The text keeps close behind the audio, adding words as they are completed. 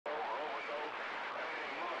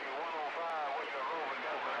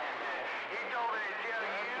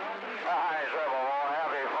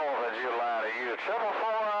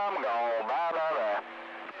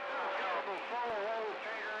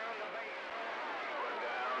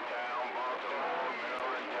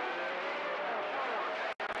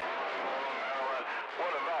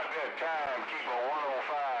time, keep a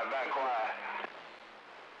 105, back quiet.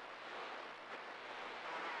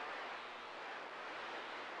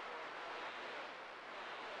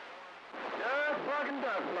 Just fucking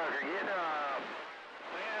duck plucker, get up.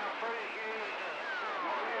 Yeah, pretty good.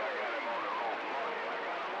 Money, I got him on the rope.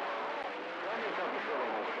 Money, I got him on the rope. Let me come to the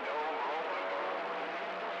rope.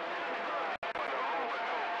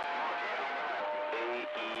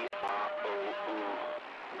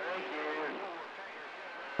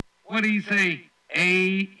 What do you say?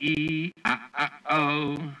 A-E-I-I-O.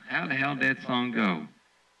 How the hell did that song go?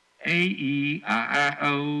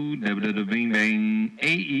 A-E-I-I-O. Da-da-da-bing bang.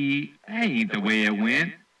 A-E. That ain't the way it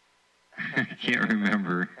went. I can't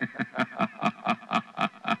remember.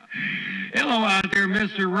 Hello out there,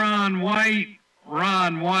 Mr. Ron White.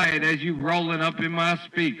 Ron White, as you rolling up in my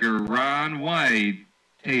speaker. Ron White.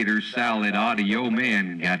 Tater salad audio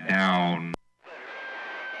man got down.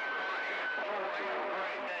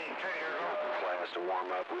 To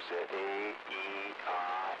warm up, we said A-E-I-O-U.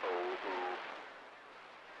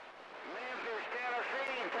 Memphis,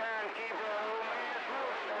 Tennessee, timekeeper,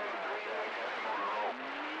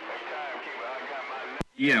 timekeeper, I got my name.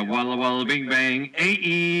 Yeah, Walla Walla Bing Bang,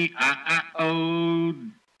 A-E-I-I-O.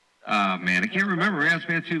 Man, I can't remember. It's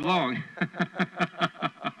been too long.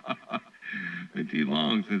 Been too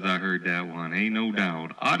long since I heard that one. Ain't no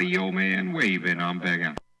doubt. Audio man waving, I'm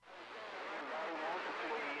begging.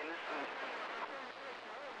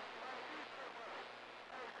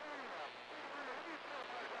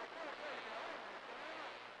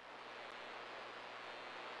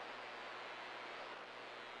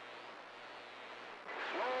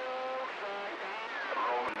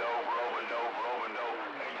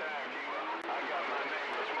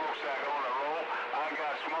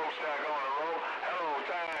 Smokestack on the roll. Hello,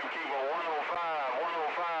 timekeeper, 105,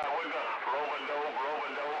 105 with the rolling dope,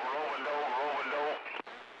 rolling dope, rolling dope, rolling dope.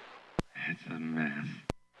 It's a mess.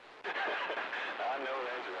 I know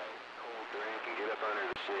that's right. Cold drink and get up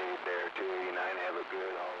under the shade there too, and have a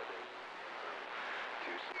good holiday.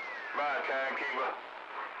 Bye, timekeeper.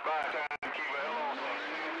 Bye, timekeeper. Hello,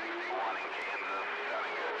 61 in Kansas.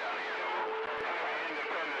 Sounding good down here.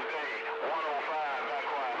 Independence Day, 105, back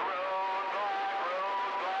quiet.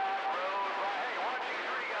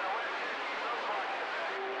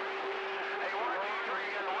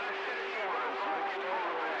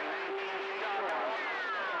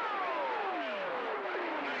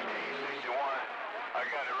 I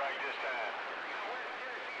got it right this time.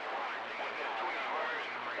 With this tweet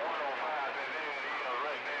version, 105 and then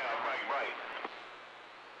right now, right.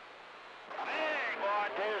 Hey, boy,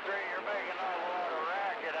 Tuesday, you're making a lot of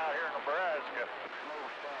racket out here in Nebraska. Low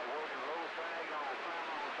fag, working low fag on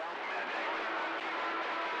something.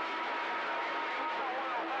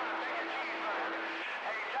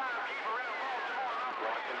 Hey, timekeeper in Baltimore.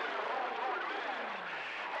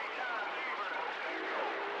 Hey, timekeeper.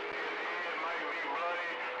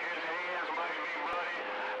 His hands might be bloody.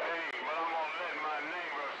 Hey, but I'm gonna let my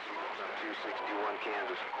neighbors. 261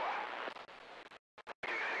 Kansas.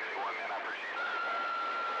 261, man, I appreciate it.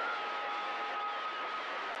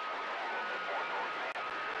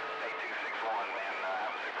 Hey, 261, man,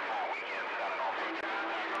 have a super fine weekend. Signing off.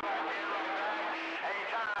 Hey,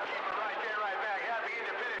 timekeeper, right there, right back. Happy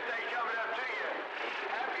Independence Day coming up to you.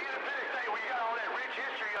 Happy Independence Day. We got all that rich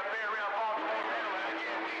history up there around Baltimore.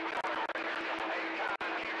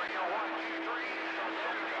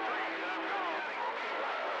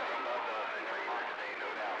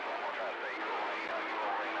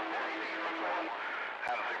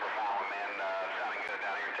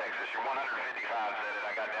 Your 155 said it.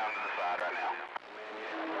 I got down to the side right now.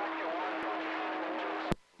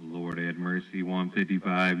 Lord have mercy,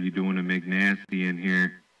 155, you doing the McNasty in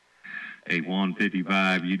here. Hey,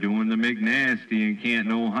 155, you doing the McNasty in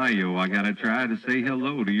Canton, Ohio. I gotta try to say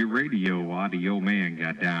hello to your radio. Audio man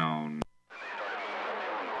got down.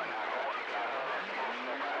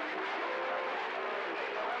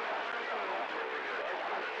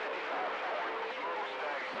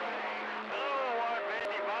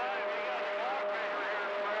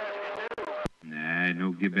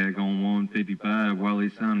 No get back on 155 while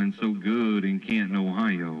he's sounding so good in Canton,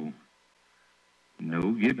 Ohio.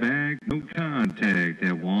 No get back, no contact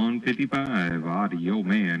at 155. Audio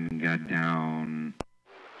man got down.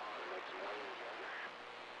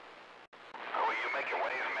 Oh, you making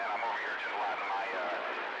waves, man. I'm over here just lighting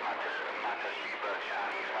my Toshiba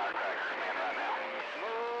Chinese firecrackers, man, right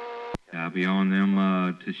now. Copy on them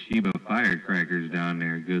Toshiba firecrackers down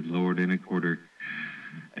there. Good Lord, in a quarter.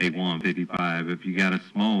 A 155. If you got a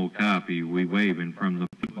small copy, we waving from the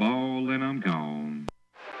football and I'm gone.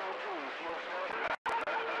 I heard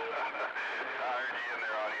you in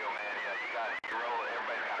there, audio man. Yeah,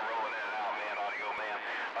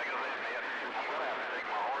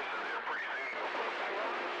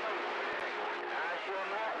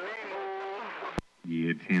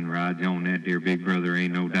 Yeah, 10 rides on that there, big brother,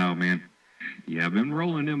 ain't no doubt, man. Yeah, I've been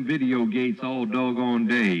rolling them video gates all doggone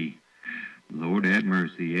day. Lord have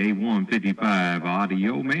mercy, A155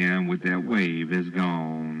 audio, man, with that wave is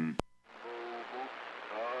gone.